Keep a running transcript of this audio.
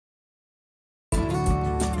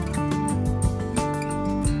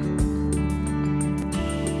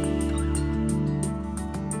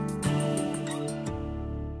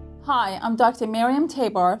Hi, I'm Dr. Miriam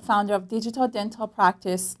Tabor, founder of Digital Dental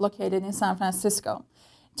Practice located in San Francisco.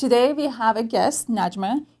 Today we have a guest,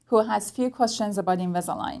 Najma, who has a few questions about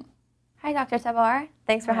Invisalign. Hi, Dr. Tabor.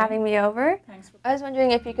 Thanks for having me over. I was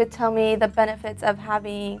wondering if you could tell me the benefits of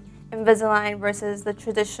having Invisalign versus the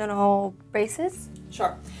traditional braces.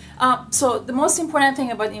 Sure. So the most important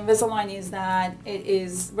thing about Invisalign is that it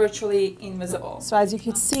is virtually invisible. So as you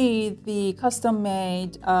can see, the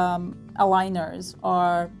custom-made aligners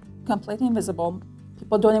are completely invisible.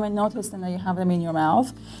 People don't even notice them that you have them in your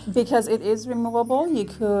mouth. Because it is removable, you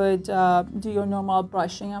could do your normal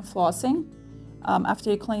brushing and flossing.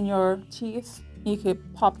 After you clean your teeth, you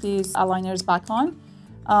could pop these aligners back on.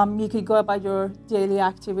 You could go about your daily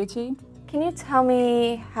activity. Can you tell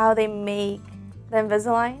me how they make the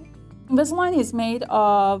Invisalign? Invisalign is made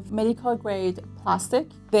of medical-grade plastic.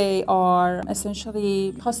 They are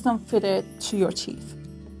essentially custom fitted to your teeth.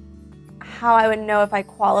 How I would know if I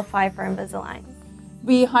qualify for Invisalign?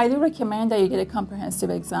 We highly recommend that you get a comprehensive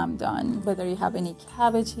exam done, whether you have any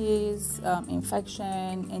cavities,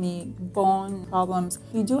 infection, any bone problems.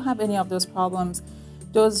 If you do have any of those problems,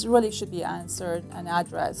 those really should be answered and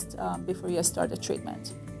addressed before you start the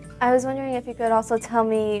treatment. I was wondering if you could also tell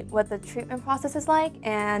me what the treatment process is like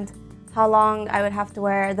and how long I would have to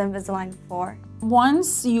wear the Invisalign for.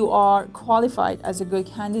 Once you are qualified as a good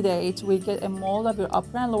candidate, we get a mold of your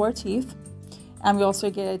upper and lower teeth, and we also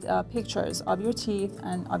get pictures of your teeth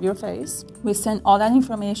and of your face. We send all that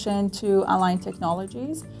information to Align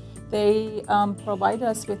Technologies. They provide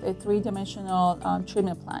us with a three-dimensional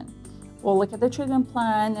treatment plan. We'll look at the treatment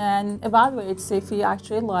plan and evaluate, see if we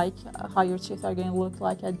actually like how your teeth are going to look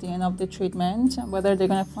like at the end of the treatment, and whether they're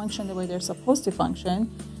going to function the way they're supposed to function.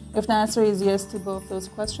 If the answer is yes to both those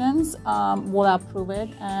questions, we'll approve it,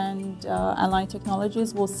 and Align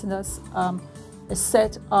Technologies will send us a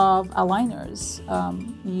set of aligners.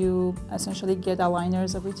 You essentially get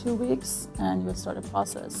aligners every 2 weeks, and you'll start a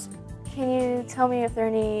process. Can you tell me if there are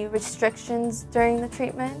any restrictions during the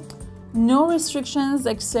treatment? No restrictions,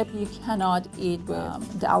 except you cannot eat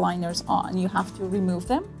with the aligners on. You have to remove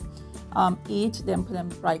them, eat, then put them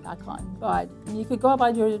right back on. But you could go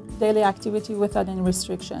about your daily activity without any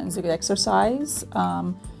restrictions. You could exercise,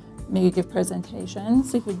 maybe give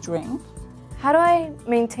presentations, you could drink. How do I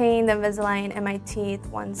maintain the Invisalign in my teeth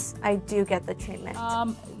once I do get the treatment?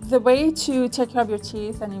 The way to take care of your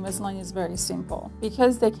teeth and Invisalign is very simple.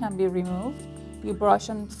 Because they can be removed, you brush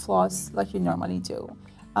and floss like you normally do.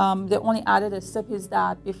 The only added step is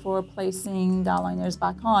that before placing the aligners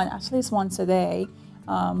back on, at least once a day,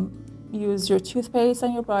 use your toothpaste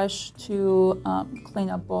and your brush to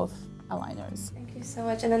clean up both aligners. Thank you so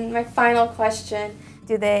much. And then my final question,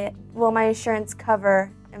 will my insurance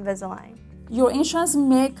cover Invisalign? Your insurance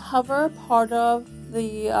may cover part of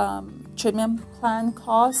the treatment plan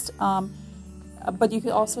cost, but you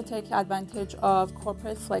could also take advantage of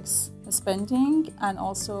corporate flex spending and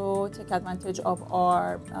also take advantage of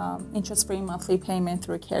our interest-free monthly payment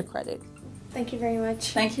through Care Credit. Thank you very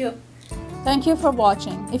much. Thank you. Thank you for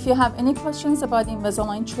watching. If you have any questions about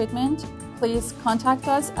Invisalign treatment, please contact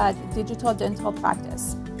us at Digital Dental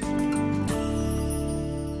Practice.